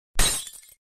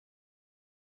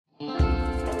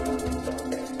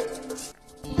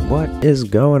What is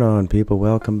going on, people?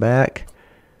 Welcome back.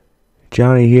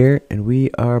 Johnny here, and we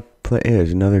are playing.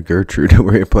 There's another Gertrude.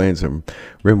 We're playing some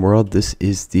RimWorld. This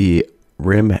is the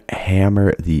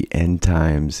Rimhammer, the End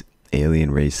Times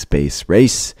Alien Race Space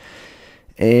Race.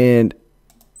 And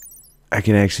I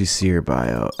can actually see her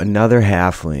bio. Another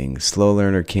halfling, slow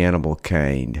learner, cannibal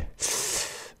kind,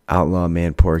 outlaw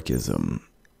man porkism,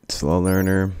 slow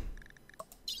learner.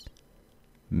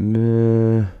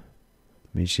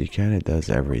 I mean, she kind of does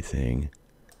everything.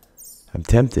 I'm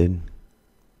tempted.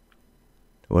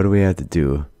 What do we have to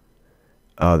do?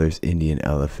 Oh, there's Indian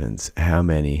elephants. How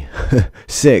many?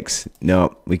 6.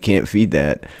 No, we can't feed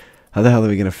that. How the hell are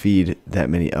we going to feed that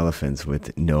many elephants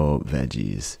with no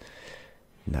veggies?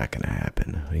 Not going to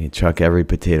happen. We can chuck every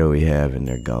potato we have in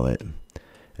their gullet, and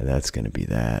that's going to be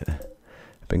that.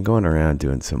 I've been going around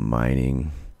doing some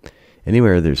mining.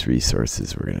 Anywhere there's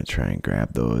resources, we're going to try and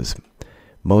grab those.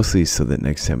 Mostly so that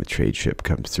next time a trade ship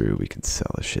comes through, we can sell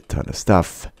a shit ton of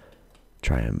stuff.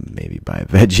 Try and maybe buy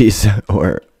veggies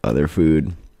or other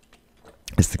food,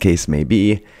 as the case may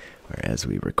be, or as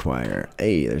we require.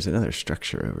 Hey, there's another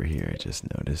structure over here I just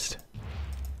noticed.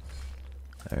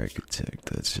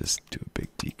 Architect, let's just do a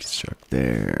big deconstruct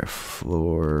there.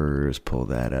 Floors, pull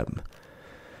that up.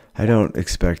 I don't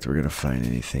expect we're going to find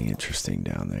anything interesting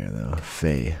down there, though.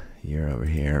 Faye, you're over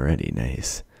here already.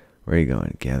 Nice. Where are you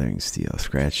going? Gathering steel.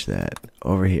 Scratch that.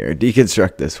 Over here.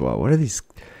 Deconstruct this wall. What are these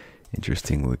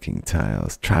interesting looking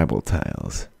tiles? Tribal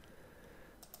tiles.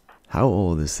 How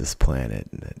old is this planet?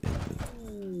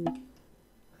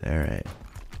 Alright.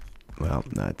 Well,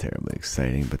 not terribly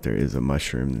exciting, but there is a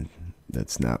mushroom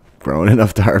that's not grown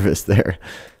enough to harvest there.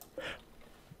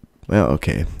 Well,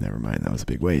 okay. Never mind. That was a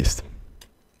big waste.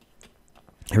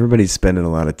 Everybody's spending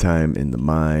a lot of time in the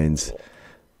mines.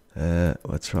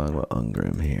 What's wrong with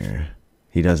Ungrim here?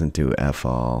 He doesn't do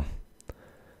F-all.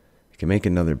 You can make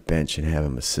another bench and have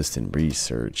him assist in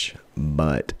research,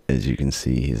 but as you can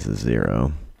see, he's a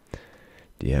 0.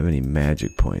 Do you have any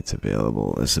magic points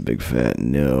available? That's a big fat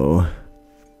no.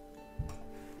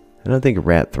 I don't think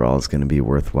Rat Thrall is going to be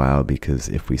worthwhile because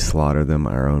if we slaughter them,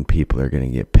 our own people are going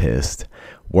to get pissed.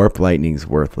 Warp Lightning's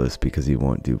worthless because he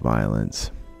won't do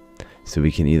violence. So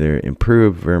we can either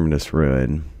improve Verminous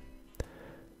Ruin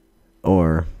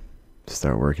or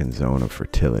start working Zone of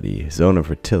Fertility. Zone of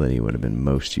Fertility would have been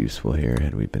most useful here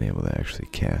had we been able to actually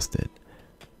cast it.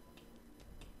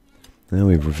 Now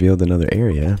we've revealed another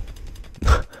area.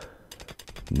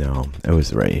 No, it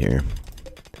was right here.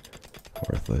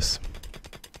 Worthless.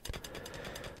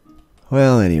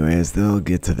 Well, anyways, they'll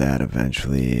get to that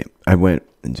eventually. I went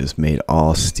and just made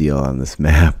all steel on this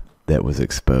map that was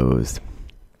exposed.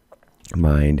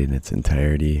 Mined in its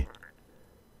entirety.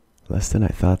 Less than I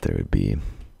thought there would be.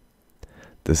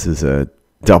 This is a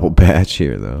double batch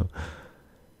here, though.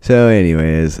 So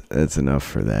anyways, that's enough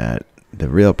for that. The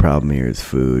real problem here is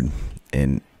food.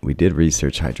 And we did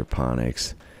research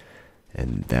hydroponics.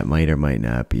 And that might or might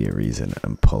not be a reason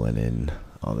I'm pulling in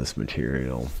all this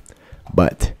material.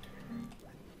 But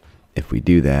if we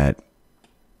do that,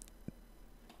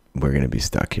 we're going to be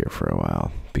stuck here for a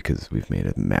while. Because we've made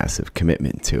a massive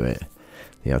commitment to it.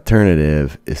 The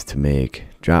alternative is to make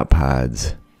drop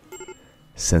pods,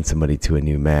 send somebody to a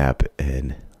new map,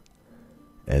 and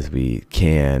as we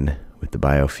can with the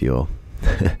biofuel,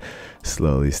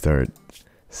 slowly start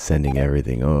sending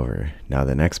everything over. Now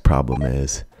the next problem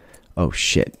is, oh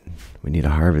shit, we need to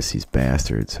harvest these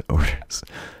bastards.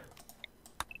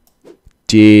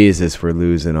 Jesus, we're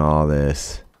losing all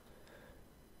this.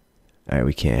 Alright,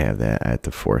 we can't have that. I have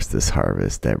to force this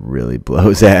harvest. That really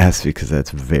blows ass because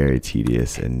that's very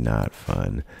tedious and not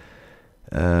fun.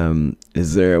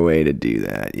 Is there a way to do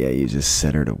that? Yeah, you just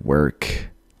set her to work.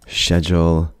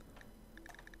 Schedule.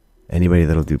 Anybody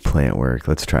that'll do plant work.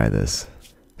 Let's try this.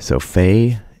 So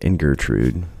Faye and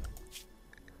Gertrude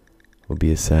will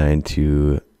be assigned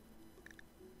to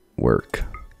work.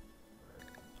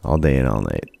 All day and all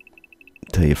night.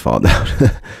 Until you fall down.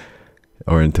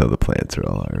 Or until the plants are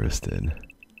all harvested.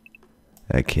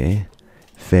 Okay.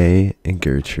 Faye and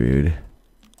Gertrude.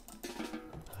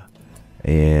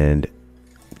 And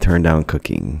turn down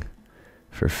cooking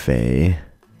for Faye.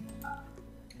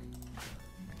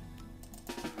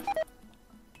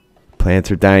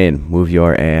 Plants are dying. Move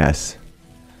your ass.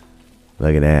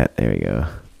 Look at that. There we go.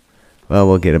 Well,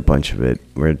 we'll get a bunch of it.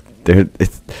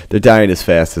 They're dying as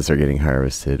fast as they're getting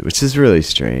harvested, which is really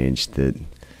strange that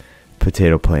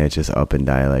potato plant just up and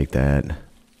die like that.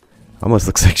 Almost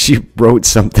looks like she wrote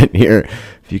something here.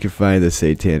 If you can find the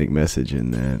satanic message in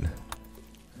that.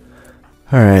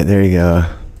 Alright, there you go.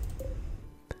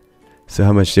 So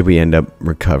how much did we end up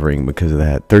recovering because of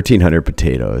that? 1,300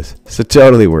 potatoes. So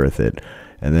totally worth it.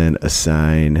 And then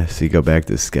assign. So you go back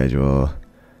to schedule,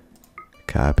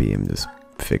 copy, and just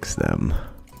fix them.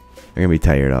 I'm gonna be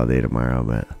tired all day tomorrow,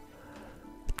 but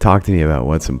talk to me about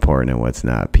what's important and what's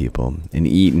not, people. And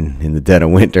eating in the dead of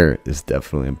winter is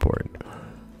definitely important.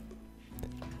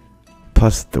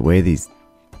 Plus, the way these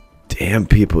damn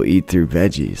people eat through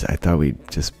veggies, I thought we'd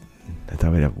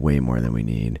have way more than we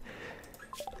need.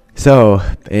 So,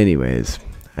 anyways,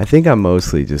 I think I'm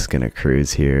mostly just gonna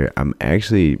cruise here. I'm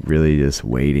actually really just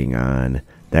waiting on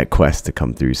that quest to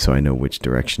come through so I know which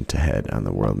direction to head on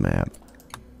the world map.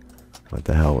 What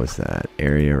the hell was that?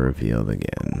 Area revealed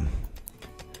again.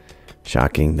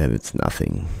 Shocking that it's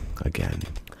nothing again.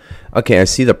 Okay, I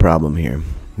see the problem here.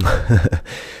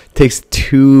 Takes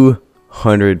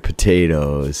 200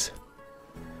 potatoes.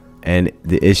 And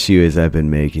the issue is I've been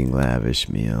making lavish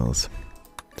meals.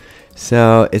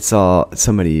 So it's all,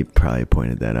 somebody probably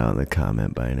pointed that out in the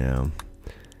comment by now.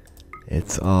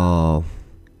 It's all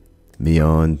me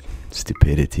own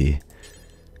stupidity.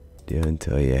 Do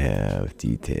until you have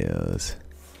details.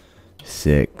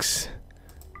 6.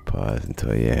 Pause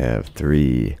until you have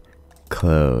 3.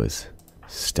 Close.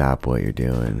 Stop what you're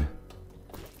doing.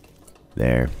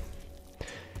 There.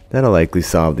 That'll likely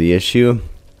solve the issue.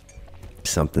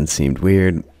 Something seemed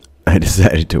weird. I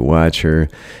decided to watch her.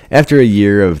 After a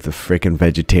year of the frickin'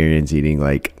 vegetarians eating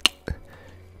like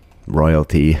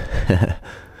royalty.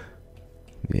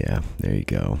 Yeah, there you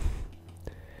go.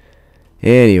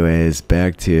 Anyways,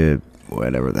 back to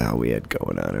whatever the hell we had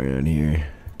going on around here.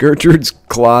 Gertrude's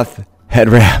cloth head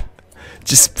wrap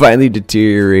just finally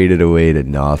deteriorated away to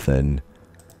nothing.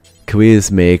 Can we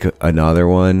just make another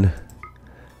one?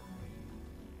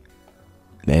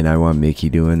 Man, I want Mickey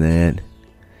doing that.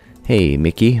 Hey,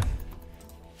 Mickey.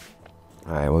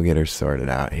 Alright, we'll get her sorted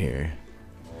out here.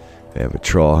 We have a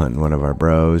troll hunting one of our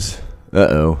bros.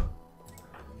 Uh-oh.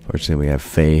 Fortunately, we have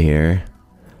Faye here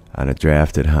on a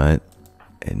drafted hunt.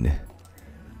 And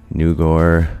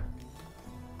Nugor.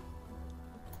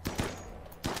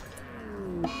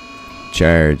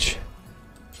 Charge.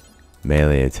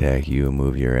 Melee attack you,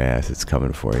 move your ass. It's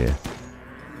coming for you.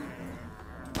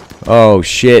 Oh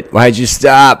shit, why'd you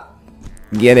stop?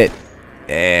 Get it.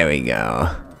 There we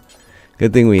go.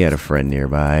 Good thing we had a friend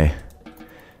nearby.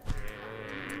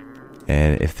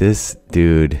 And if this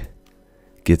dude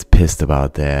gets pissed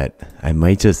about that, I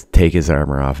might just take his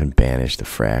armor off and banish the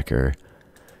fracker.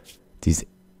 These...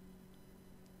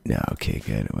 No, okay,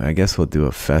 good. Well, I guess we'll do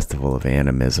a festival of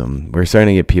animism. We're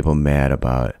starting to get people mad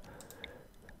about...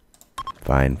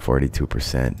 Fine,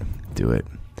 42%. Do it.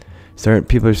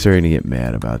 People are starting to get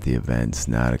mad about the events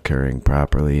not occurring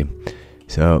properly.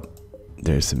 So,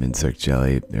 there's some insect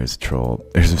jelly. There's a troll.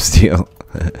 There's some steel.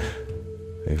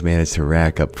 We've managed to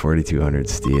rack up 4,200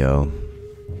 steel.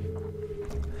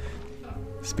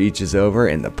 Speech is over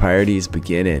and the party's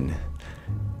beginning.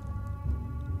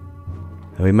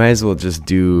 We might as well just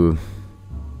do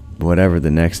whatever the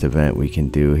next event we can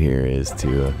do here is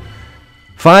to...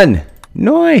 Fun!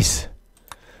 Nice!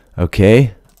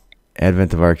 Okay.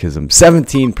 Advent of Archism.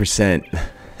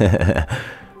 17%.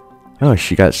 Oh,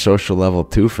 she got social level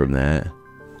 2 from that.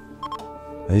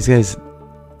 These guys...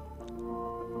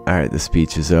 Alright, the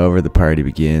speech is over. The party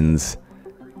begins.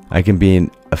 I can be an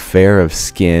affair of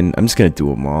skin. I'm just going to do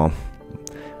them all.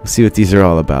 We'll see what these are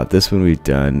all about. This one we've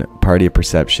done. Party of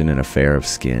Perception and Affair of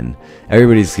Skin.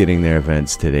 Everybody's getting their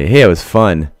events today. Hey, it was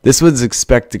fun. This one's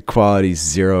expected quality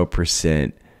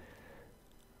 0%.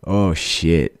 Oh,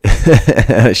 shit.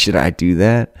 Should I do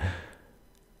that?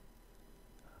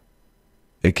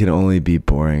 It can only be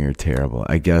boring or terrible.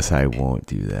 I guess I won't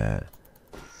do that.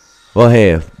 Well,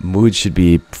 hey, mood should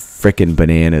be frickin'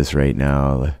 bananas right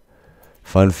now.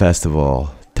 Fun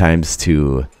festival times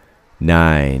 2.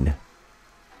 9.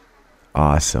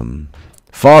 Awesome.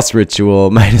 False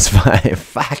ritual -5.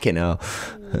 Fucking hell.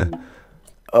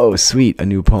 Oh, sweet. A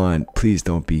new pawn. Please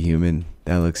don't be human.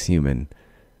 That looks human.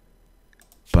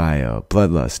 Bio.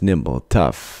 Bloodlust. Nimble.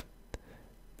 Tough.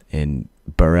 And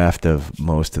bereft of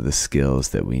most of the skills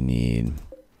that we need.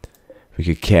 We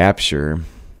could capture.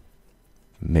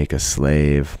 Make a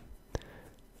slave.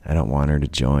 I don't want her to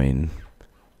join.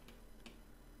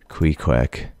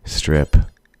 Queequeg. Strip.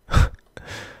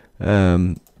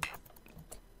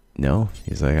 No,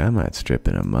 he's like, I'm not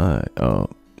stripping him. Oh,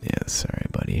 yeah, sorry,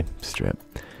 buddy. Strip.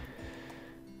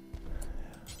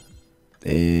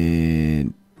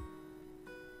 And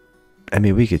I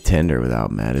mean, we could tender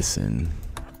without medicine.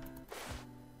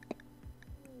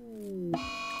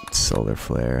 Solar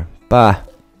flare. Bah.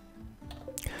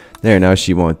 There, now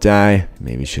she won't die.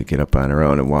 Maybe she'll get up on her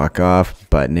own and walk off,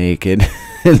 butt naked,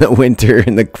 in the winter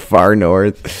in the far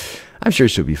north. I'm sure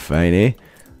she'll be fine, eh?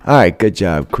 All right, good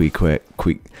job,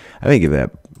 Queek. I think of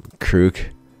that, Krook.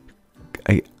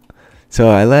 So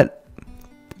I let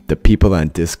the people on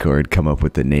Discord come up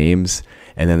with the names,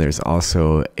 and then there's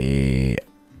also a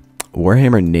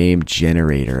Warhammer name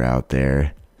generator out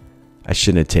there. I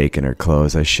shouldn't have taken her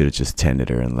clothes. I should have just tended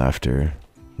her and left her.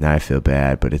 Now I feel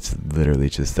bad, but it's literally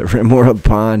just the RimWorld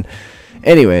pawn.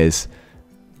 Anyways,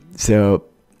 so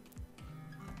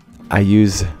I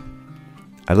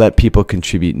let people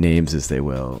contribute names as they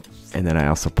will, and then I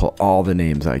also pull all the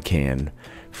names I can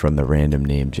from the random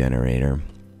name generator.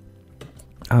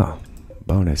 Oh,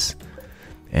 bonus.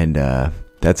 And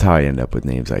that's how I end up with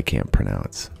names I can't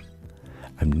pronounce.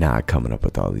 I'm not coming up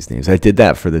with all these names. I did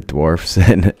that for the dwarfs,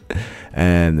 and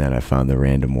then I found the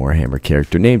random Warhammer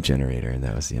character name generator, and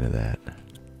that was the end of that.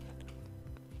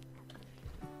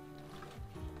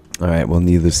 Alright, well,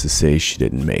 needless to say, she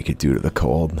didn't make it due to the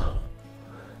cold.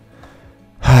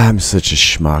 I'm such a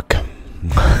schmuck.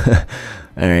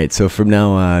 Alright, so from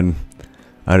now on,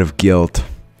 out of guilt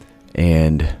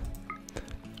and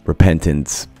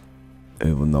repentance,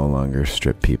 we will no longer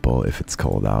strip people if it's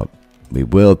cold out. We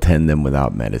will tend them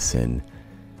without medicine,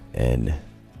 and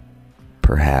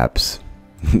perhaps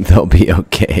they'll be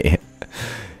okay.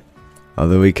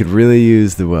 Although we could really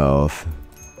use the wealth,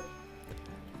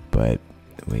 but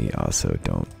we also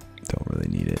don't really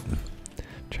need it.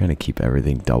 Trying to keep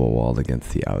everything double walled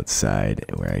against the outside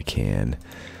where I can.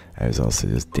 I was also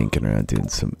just dinking around doing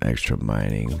some extra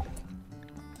mining.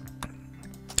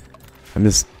 I'm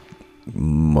just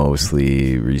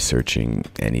mostly researching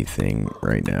anything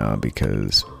right now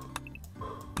because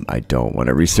I don't want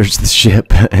to research the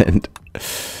ship. And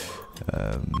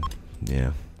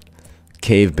yeah,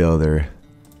 cave builder.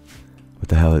 What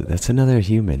the hell? That's another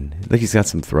human. Look, he's got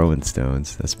some throwing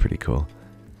stones. That's pretty cool.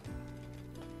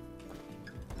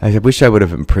 I wish I would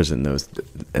have imprisoned those,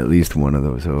 at least one of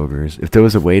those ogres. If there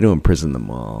was a way to imprison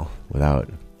them all without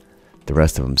the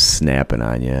rest of them snapping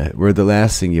on you, where the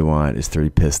last thing you want is 3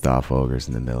 pissed off ogres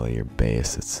in the middle of your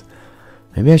base.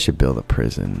 Maybe I should build a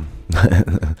prison.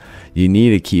 You need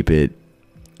to keep it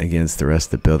against the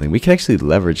rest of the building. We can actually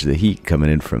leverage the heat coming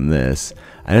in from this.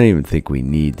 I don't even think we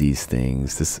need these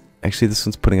things. This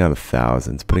one's putting out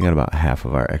 1,000. It's putting out about half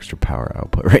of our extra power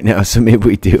output right now, so maybe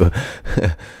we do.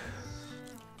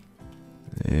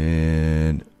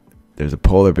 And there's a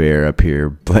polar bear up here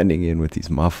blending in with these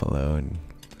muffalo and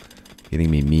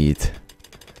getting me meat.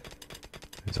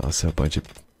 There's also a bunch of...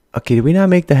 Okay, did we not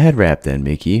make the head wrap then,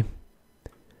 Mickey?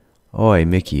 Oi,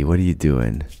 Mickey, what are you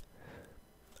doing?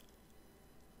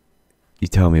 You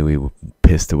tell me we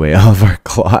pissed away all of our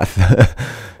cloth.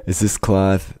 Is this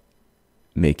cloth?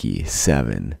 Mickey,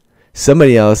 7.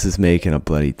 Somebody else is making a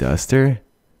bloody duster?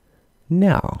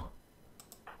 No.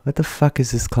 What the fuck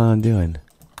is this clown doing?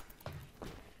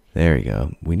 There we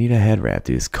go. We need a head wrap,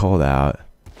 dude. It's cold out.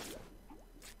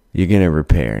 You're gonna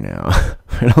repair now.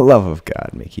 For the love of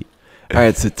God, Mickey.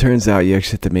 Alright, so it turns out you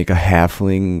actually have to make a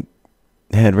halfling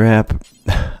head wrap.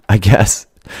 I guess.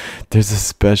 There's a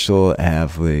special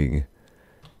halfling.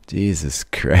 Jesus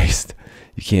Christ.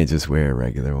 You can't just wear a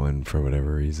regular one for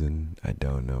whatever reason. I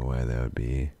don't know why that would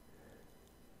be.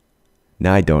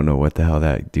 Now I don't know what the hell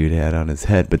that dude had on his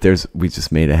head, but we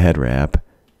just made a head wrap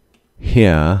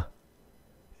here,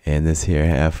 and this here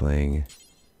halfling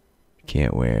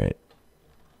can't wear it,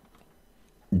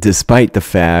 despite the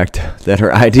fact that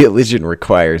her ideology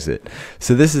requires it.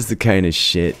 So this is the kind of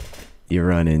shit you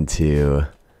run into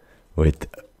with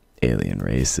alien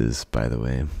races, by the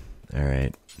way. All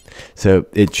right, so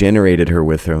it generated her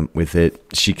with it.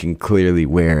 She can clearly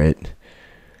wear it,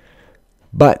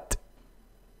 but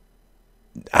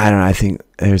I don't know. I think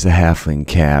there's a halfling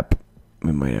cap.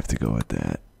 We might have to go with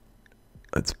that.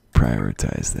 Let's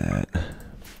prioritize that.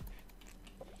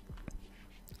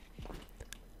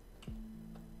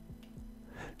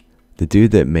 The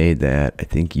dude that made that, I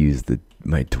think, used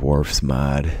my dwarfs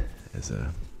mod as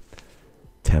a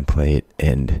template,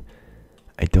 and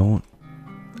I don't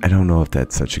know if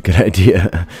that's such a good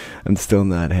idea. I'm still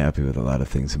not happy with a lot of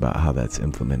things about how that's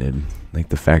implemented, like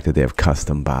the fact that they have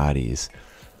custom bodies,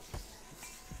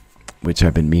 which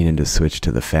I've been meaning to switch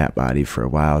to the fat body for a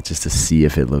while just to see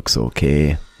if it looks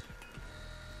okay.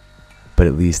 But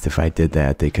at least if I did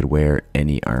that, they could wear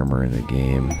any armor in the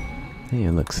game. Hey,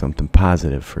 it looks something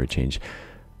positive for a change.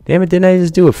 Damn it, didn't I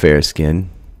just do a fair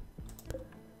skin?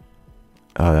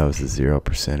 Oh, that was a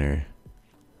 0%er.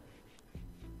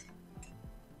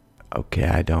 Okay,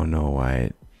 I don't know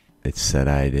why it said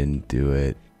I didn't do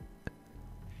it.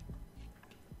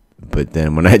 But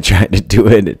then when I tried to do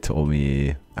it, it told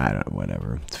me, I don't know,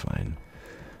 whatever, it's fine.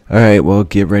 Alright, well,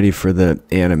 get ready for the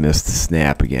animus to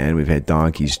snap again. We've had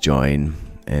donkeys join,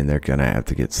 and they're gonna have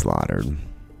to get slaughtered.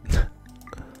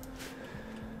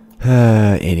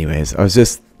 Anyways, I was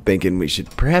just thinking we should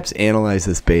perhaps analyze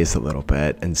this base a little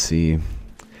bit and see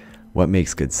what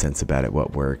makes good sense about it,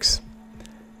 what works,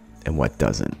 and what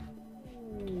doesn't.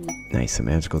 Nice, a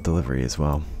magical delivery as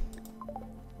well.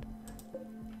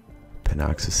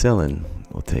 Penoxycillin,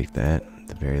 we'll take that. At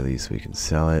the very least, we can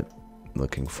sell it.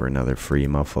 Looking for another free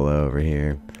muffalo over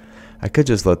here. I could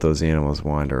just let those animals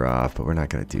wander off, but we're not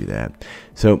going to do that.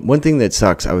 So one thing that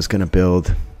sucks, I was going to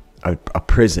build a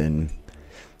prison.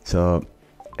 So,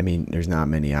 I mean, there's not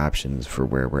many options for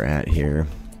where we're at here.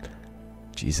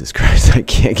 Jesus Christ, I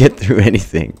can't get through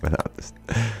anything without this.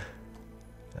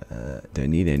 Do I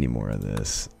need any more of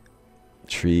this?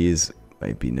 Trees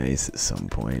might be nice at some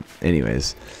point.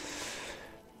 Anyways,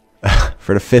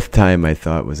 for the 5th time my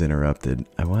thought was interrupted.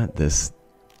 I want this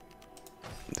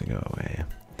to go away.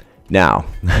 Now,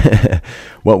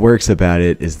 what works about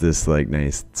it is this like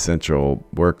nice central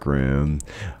workroom.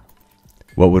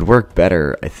 What would work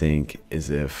better, I think, is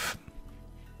if...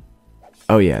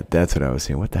 Oh yeah, that's what I was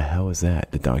saying. What the hell was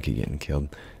that? The donkey getting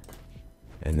killed.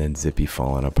 And then Zippy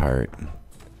falling apart.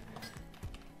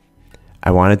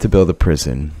 I wanted to build a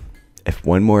prison. If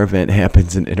one more event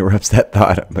happens and interrupts that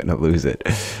thought, I'm going to lose it.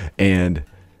 And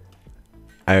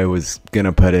I was going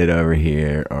to put it over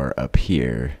here or up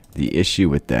here. The issue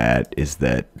with that is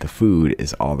that the food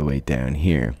is all the way down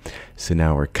here. So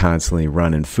now we're constantly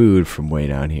running food from way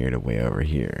down here to way over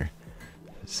here.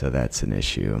 So that's an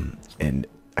issue. And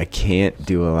I can't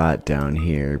do a lot down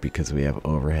here because we have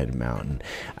overhead mountain.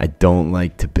 I don't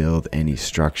like to build any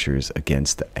structures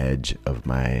against the edge of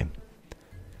my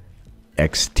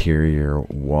exterior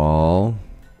wall.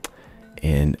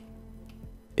 And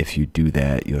if you do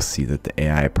that, you'll see that the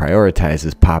AI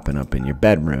prioritizes popping up in your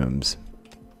bedrooms.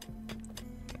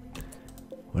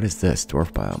 What is this?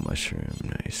 Dwarf bile mushroom.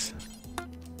 Nice.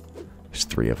 There's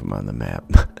 3 of them on the map.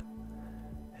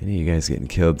 Any of you guys getting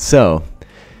killed? So,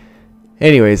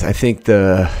 anyways, I think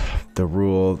the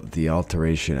rule, the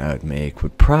alteration I would make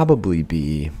would probably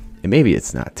be, and maybe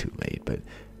it's not too late, but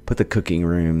put the cooking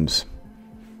rooms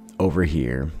over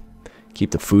here.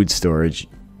 Keep the food storage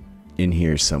in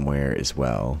here somewhere as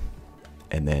well.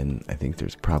 And then I think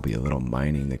there's probably a little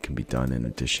mining that can be done in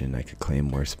addition. I could claim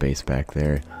more space back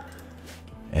there.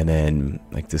 And then,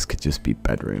 like, this could just be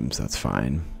bedrooms. That's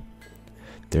fine.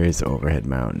 There is overhead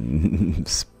mountain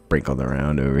sprinkled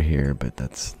around over here, but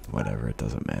that's whatever. It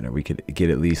doesn't matter. We could get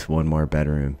at least 1 more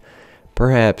bedroom.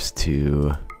 Perhaps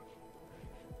 2.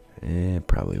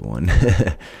 Probably 1.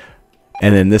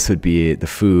 And then this would be, the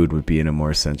food would be in a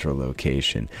more central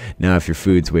location. Now, if your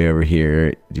food's way over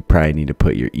here, you probably need to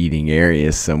put your eating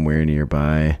areas somewhere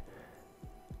nearby.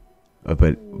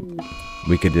 But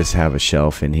we could just have a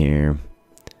shelf in here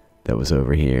that was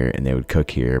over here, and they would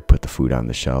cook here, put the food on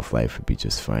the shelf. Life would be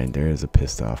just fine. There is a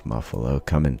pissed off muffalo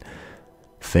coming.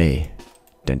 Faye.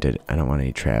 I don't want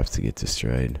any traps to get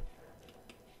destroyed.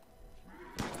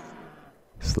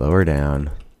 Slow her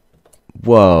down.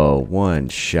 Whoa, 1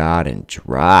 shot and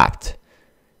dropped.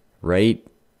 Right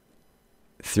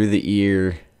through the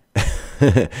ear.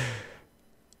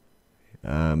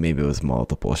 Maybe it was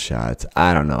multiple shots.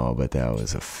 I don't know, but that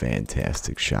was a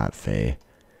fantastic shot, Faye.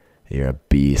 You're a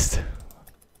beast.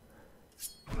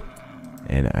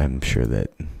 And I'm sure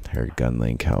that her gun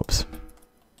link helps.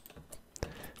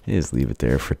 Just leave it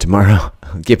there for tomorrow.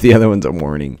 Give the other ones a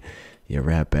warning. You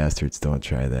rat bastards, don't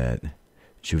try that.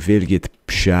 You will get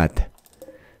shot.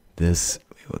 This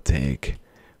we will take.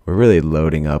 We're really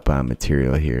loading up on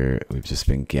material here. We've just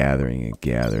been gathering and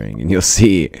gathering. And you'll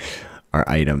see our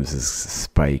items is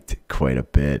spiked quite a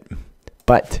bit.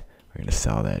 But we're going to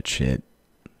sell that shit.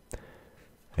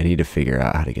 I need to figure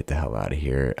out how to get the hell out of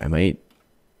here. I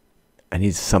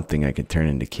need something I can turn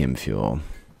into chem fuel.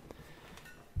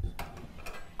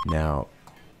 Now,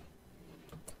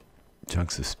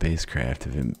 chunks of spacecraft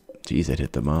have been... Geez, it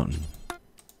hit the mountain.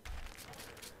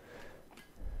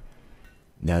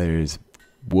 Now there's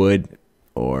wood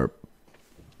or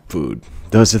food.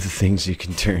 Those are the things you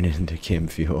can turn into chem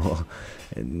fuel.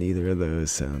 And neither of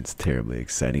those sounds terribly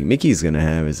exciting. Mickey's going to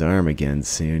have his arm again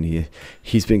soon.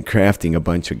 He's been crafting a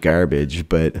bunch of garbage,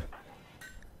 but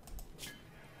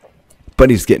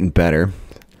he's getting better.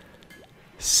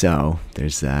 So,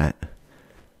 there's that.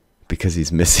 Because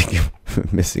he's missing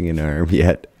an arm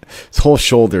yet. His whole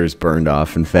shoulder is burned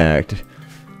off, in fact.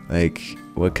 Like,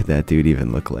 what could that dude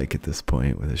even look like at this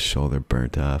point with his shoulder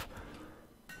burnt off?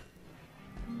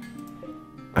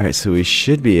 Alright, so we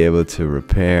should be able to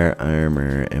repair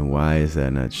armor. And why is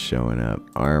that not showing up?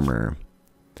 Armor.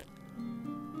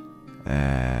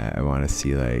 I want to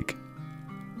see, like,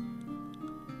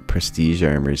 prestige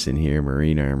armor's in here.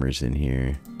 Marine armor's in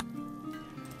here.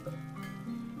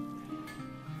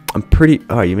 I'm pretty...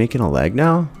 Oh, are you making a leg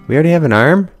now? We already have an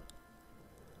arm?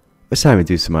 It's time to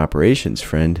do some operations,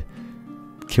 friend.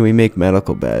 Can we make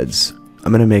medical beds?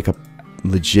 I'm going to make a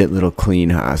legit little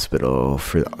clean hospital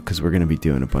for... Because we're going to be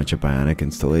doing a bunch of bionic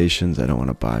installations. I don't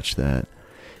want to botch that.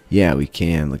 Yeah, we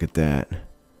can. Look at that.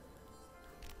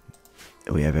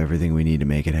 We have everything we need to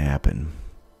make it happen.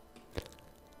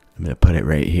 I'm going to put it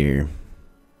right here.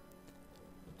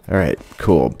 Alright,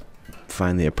 cool.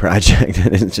 Finally a project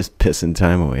that isn't just pissing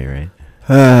time away, right?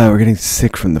 We're getting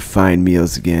sick from the fine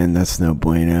meals again. That's no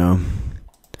bueno.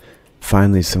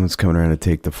 Finally, someone's coming around to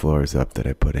take the floors up that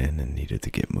I put in and needed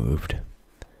to get moved.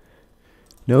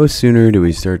 No sooner do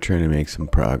we start trying to make some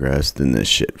progress than this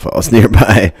shit falls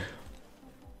nearby.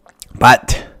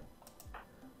 But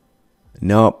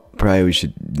nope, probably we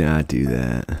should not do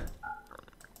that.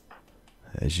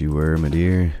 As you were, my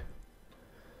dear.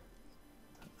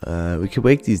 We could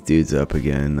wake these dudes up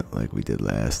again like we did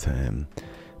last time.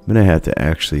 I'm gonna have to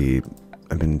actually...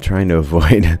 I've been trying to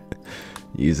avoid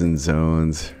using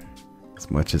zones as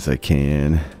much as I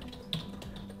can.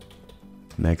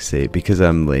 Mech safe, because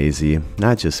I'm lazy.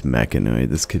 Not just Mechanoid.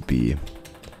 This could be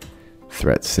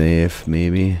threat safe,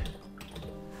 maybe.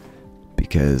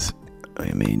 Because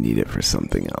I may need it for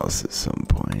something else at some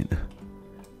point.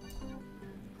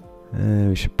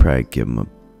 We should probably give them a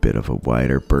bit of a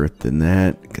wider berth than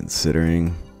that,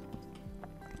 considering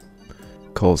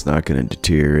coal's not going to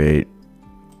deteriorate.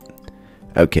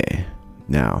 Okay,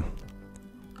 now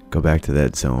go back to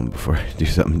that zone before I do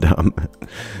something dumb.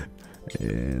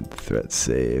 And threat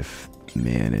safe,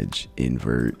 manage,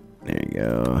 invert. There you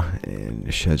go.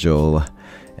 And schedule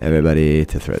everybody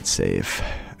to threat safe.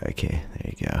 Okay,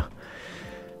 there you go.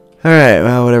 Alright,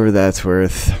 well, whatever that's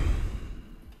worth.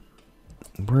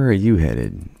 Where are you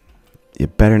headed? You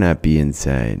better not be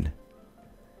inside.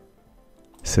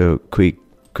 So, quick.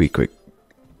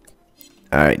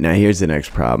 Alright, now here's the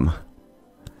next problem.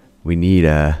 We need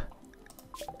a...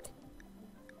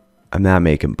 I'm not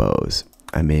making bows.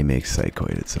 I may make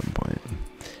psychoid at some point.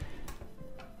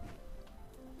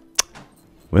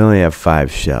 We only have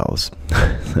 5 shells.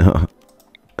 So,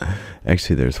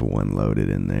 actually, there's 1 loaded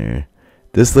in there.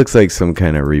 This looks like some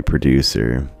kind of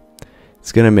reproducer.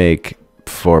 It's going to make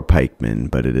 4 pikemen,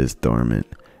 but it is dormant.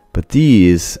 But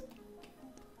these...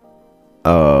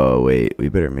 Oh, wait. We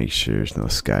better make sure there's no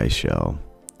sky shell.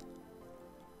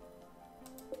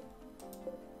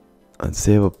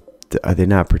 Unstable. Are they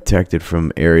not protected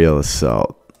from aerial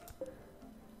assault?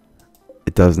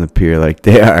 It doesn't appear like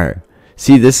they are.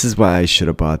 See, this is why I should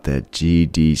have bought that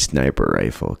GD sniper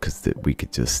rifle, because we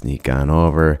could just sneak on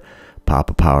over, pop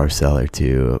a power cell or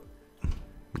 2,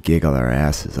 giggle our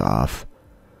asses off.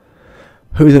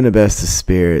 Who's in the best of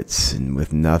spirits and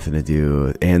with nothing to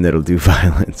do, and that'll do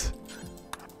violence?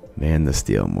 Man, the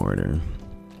steel mortar.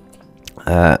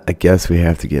 I guess we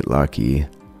have to get lucky.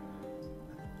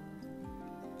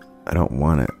 I don't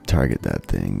want to target that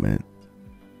thing, but...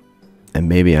 And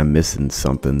maybe I'm missing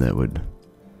something that would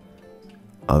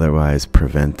otherwise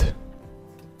prevent...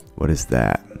 What is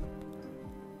that?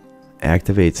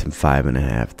 Activates in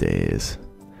 5.5 days.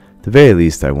 At the very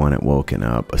least, I want it woken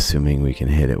up, assuming we can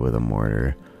hit it with a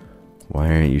mortar. Why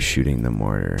aren't you shooting the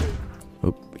mortar?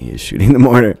 Oop, he is shooting the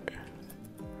mortar.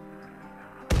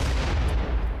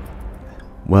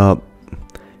 Well...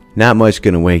 Not much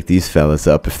gonna wake these fellas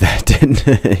up if that didn't.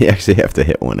 You actually have to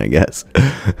hit one, I guess.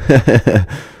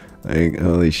 Like,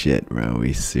 holy shit, bro.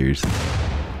 We seriously.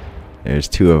 There's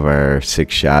 2 of our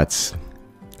 6 shots.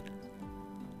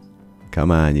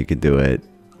 Come on, you can do it.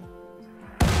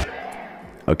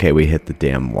 Okay, we hit the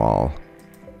damn wall.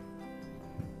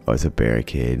 Oh, it's a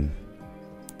barricade.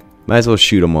 Might as well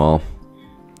shoot them all.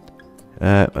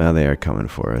 Well, they are coming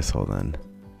for us. Hold on.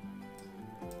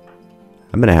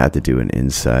 I'm going to have to do an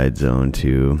inside zone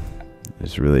too.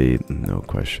 There's really no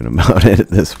question about it at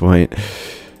this point.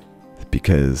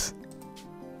 Because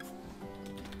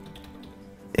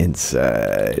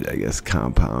inside, I guess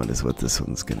compound is what this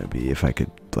one's going to be. If I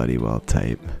could bloody well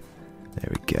type. There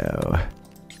we go.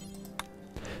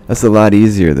 That's a lot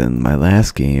easier than my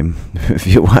last game. If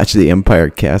you watch the Empire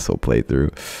Castle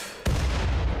playthrough.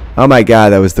 Oh my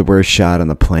god, that was the worst shot on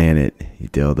the planet, you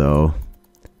dildo.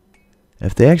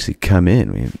 If they actually come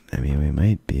in, we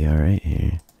might be alright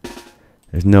here.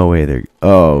 There's no way they're...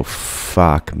 Oh,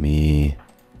 fuck me.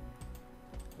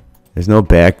 There's no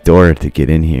back door to get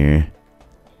in here.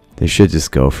 They should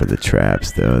just go for the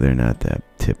traps, though. They're not that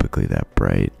typically that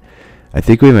bright. I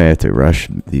think we might have to rush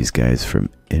these guys from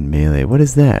in melee. What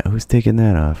is that? Who's taking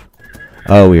that off?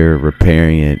 Oh, we were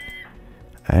repairing it.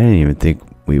 I didn't even think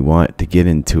we want to get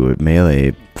into a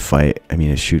melee fight, I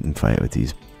mean a shooting fight with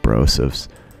these brosifs,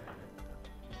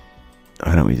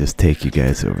 why don't we just take you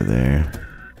guys over there?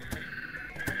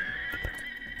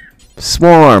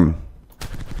 Swarm!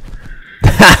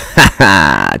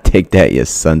 Take that, you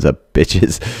sons of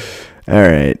bitches.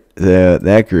 Alright, so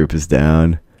that group is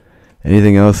down.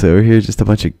 Anything else over here? Just a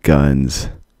bunch of guns.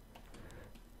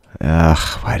 Ugh,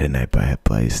 why didn't I buy a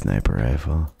bloody sniper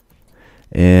rifle?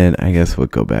 And I guess we'll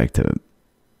go back to...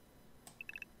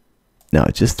 No,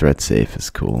 just threat safe is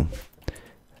cool.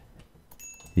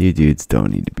 You dudes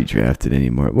don't need to be drafted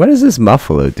anymore. What is this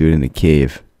Muffalo doing in the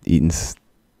cave? Eating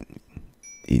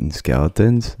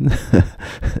skeletons?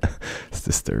 It's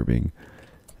disturbing.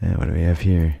 Yeah, what do we have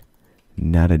here?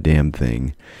 Not a damn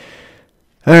thing.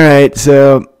 Alright,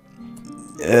 so...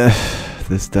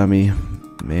 this dummy.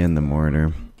 Man the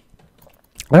mortar.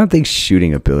 I don't think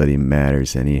shooting ability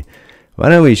matters any. Why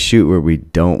don't we shoot where we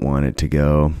don't want it to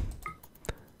go?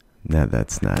 No,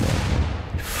 that's not it.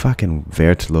 Fucking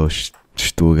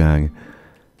Wertlos-Stuhlgang.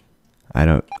 I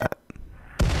don't...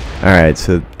 Alright,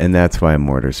 so... And that's why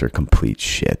mortars are complete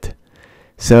shit.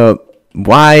 So,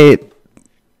 why...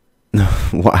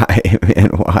 Why, man,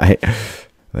 why?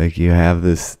 Like, you have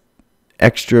this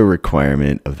extra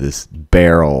requirement of this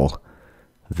barrel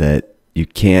that you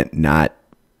can't not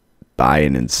buy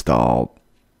and install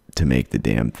to make the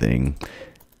damn thing,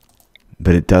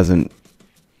 but it doesn't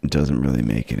really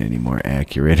make it any more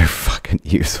accurate or fucking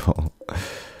useful.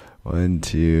 1,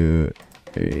 2,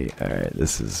 3. All right,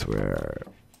 this is where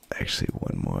actually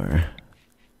one more.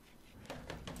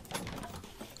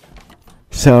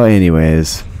 So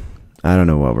anyways, I don't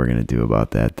know what we're gonna do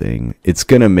about that thing. It's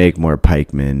gonna make more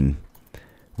pikemen.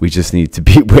 We just need to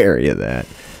be wary of that.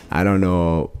 I don't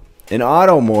know. An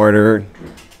auto mortar.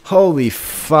 Holy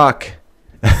fuck.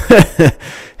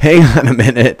 Hang on a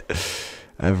minute.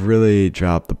 I've really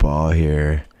dropped the ball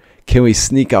here. Can we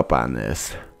sneak up on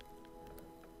this?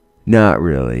 Not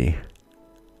really.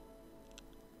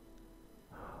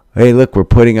 Hey, look, we're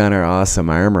putting on our awesome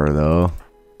armor, though.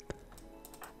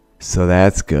 So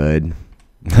that's good.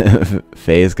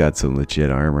 Faye's got some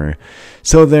legit armor.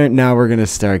 So there, now we're going to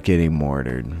start getting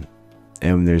mortared.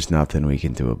 And there's nothing we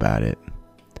can do about it.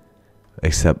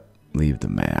 Except leave the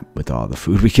map with all the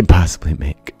food we can possibly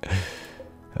make.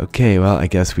 Okay, well, I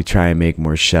guess we try and make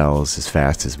more shells as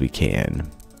fast as we can.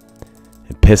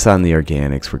 And piss on the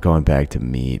organics. We're going back to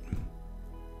meat.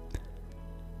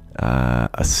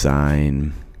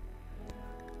 Assign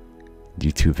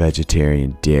you two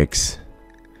vegetarian dicks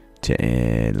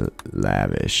to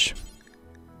lavish.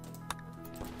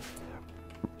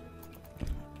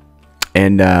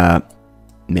 And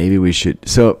maybe we should...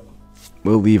 So,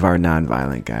 we'll leave our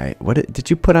non-violent guy. What did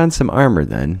you put on some armor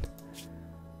then?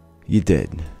 You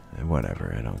did.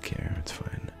 Whatever, I don't care. It's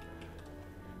fine.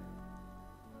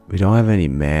 We don't have any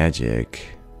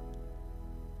magic.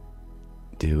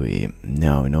 Do we?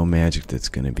 No, no magic that's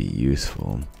going to be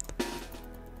useful.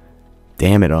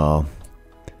 Damn it all.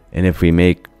 And if we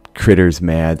make critters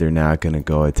mad, they're not going to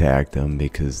go attack them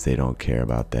because they don't care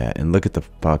about that. And look at the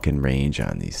fucking range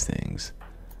on these things.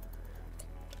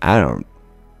 I don't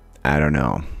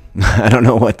know. I don't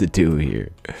know what to do here.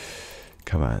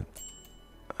 Come on.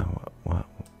 What?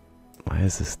 Why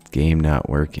is this game not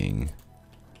working?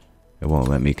 It won't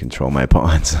let me control my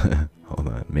pawns. Hold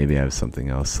on. Maybe I have something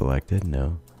else selected.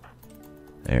 No.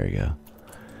 There we go.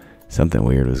 Something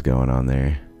weird was going on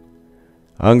there.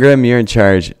 Ungrim, you're in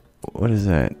charge. What is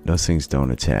that? Those things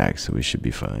don't attack, so we should be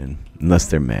fine. Unless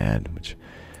they're mad. Which...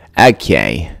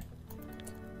 Okay.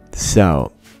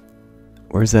 So,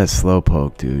 where's that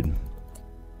slowpoke, dude?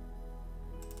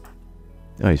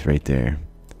 Oh, he's right there.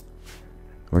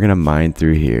 We're going to mine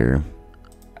through here.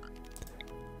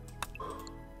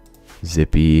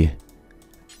 Zippy.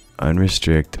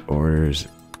 Unrestrict orders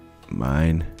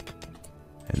mine.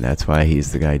 And that's why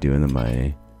he's the guy doing the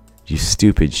mining. You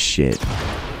stupid shit.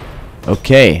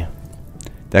 Okay.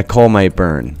 That coal might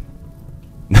burn.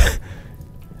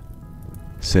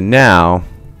 So now,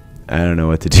 I don't know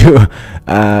what to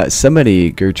do.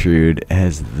 Somebody, Gertrude,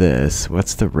 has this.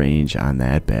 What's the range on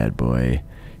that bad boy?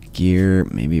 Gear,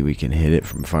 maybe we can hit it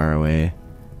from far away.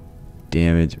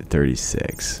 Damage,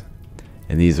 36.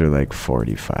 And these are like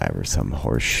 45 or some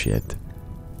horse shit.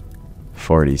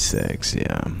 46,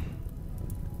 yeah.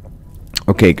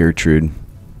 Okay, Gertrude.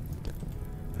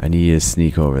 I need you to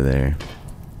sneak over there.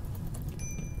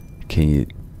 Can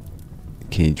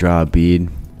you draw a bead?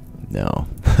 No.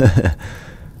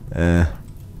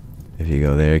 If you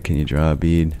go there, can you draw a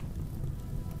bead?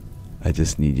 I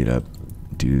just need you to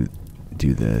do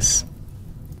this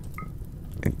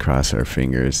and cross our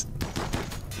fingers.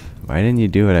 Why didn't you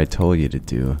do what I told you to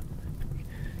do?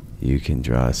 You can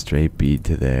draw a straight bead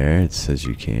to there. It says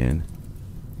you can.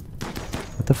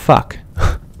 What the fuck?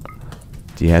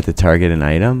 Do you have to target an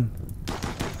item?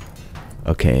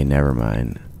 Okay, never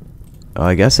mind. Well,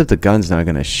 I guess if the gun's not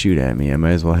gonna shoot at me, I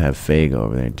might as well have Faye go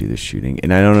over there and do the shooting.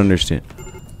 And I don't understand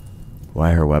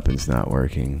why her weapon's not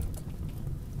working.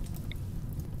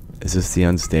 Is this the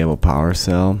unstable power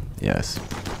cell? Yes.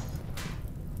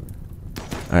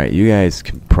 Alright, you guys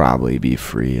can probably be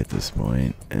free at this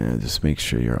point. And just make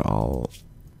sure you're all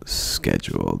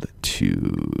scheduled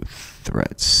to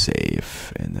threat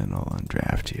safe. And then I'll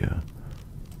undraft you.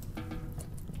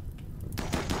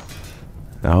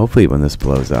 Now hopefully when this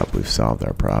blows up, we've solved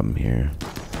our problem here.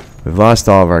 We've lost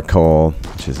all of our coal,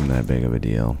 which isn't that big of a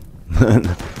deal.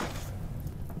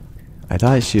 I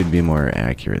thought she would be more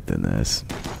accurate than this.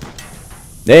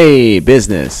 Hey,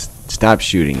 business! Stop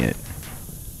shooting it.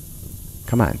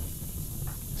 Come on.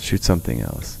 Shoot something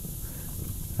else.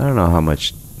 I don't know how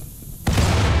much...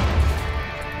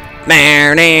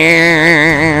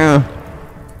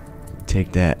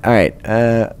 Take that. Alright,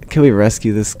 can we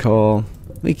rescue this coal?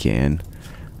 We can.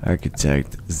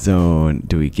 Architect zone.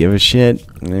 Do we give a shit?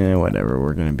 Whatever.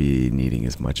 We're going to be needing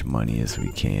as much money as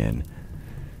we can.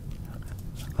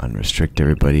 Unrestrict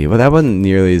everybody. Well, that wasn't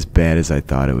nearly as bad as I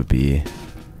thought it would be.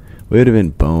 We would have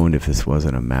been boned if this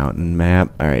wasn't a mountain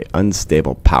map. Alright,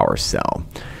 unstable power cell.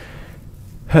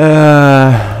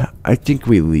 I think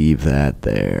we leave that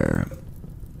there.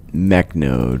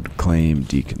 Mechanoid. Claim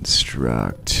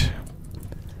deconstruct.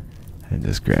 And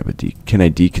just grab a can I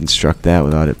deconstruct that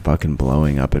without it fucking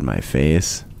blowing up in my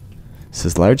face? It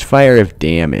says large fire if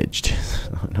damaged.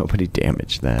 Nobody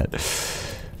damaged that.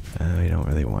 We don't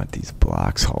really want these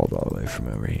blocks hauled all the way from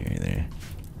over here either.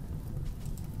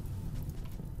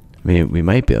 I mean, we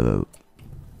might be able to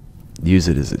use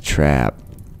it as a trap.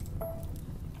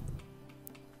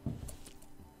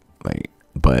 Like,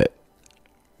 but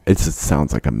it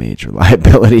sounds like a major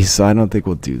liability, so I don't think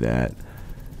we'll do that.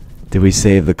 Did we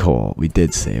save the coal? We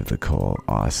did save the coal.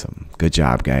 Awesome. Good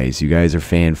job, guys. You guys are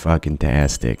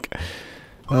fan-fucking-tastic.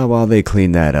 Well, while they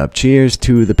clean that up, cheers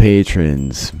to the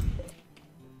patrons.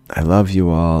 I love you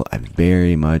all. I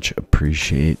very much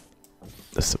appreciate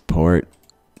the support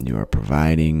you are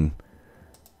providing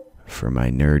for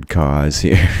my nerd cause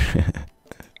here.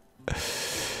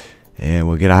 And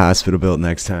we'll get a hospital built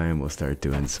next time. We'll start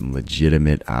doing some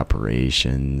legitimate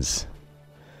operations.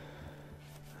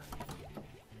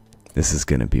 This is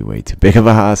going to be way too big of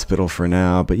a hospital for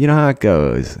now, but you know how it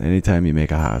goes. Anytime you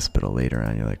make a hospital later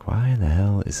on, you're like, why in the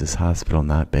hell is this hospital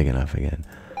not big enough again?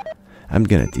 I'm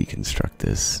going to deconstruct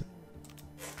this.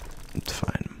 It's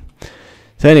fine.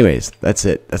 So anyways, that's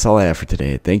it. That's all I have for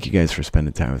today. Thank you guys for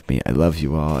spending time with me. I love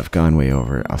you all. I've gone way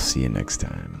over. I'll see you next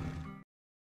time.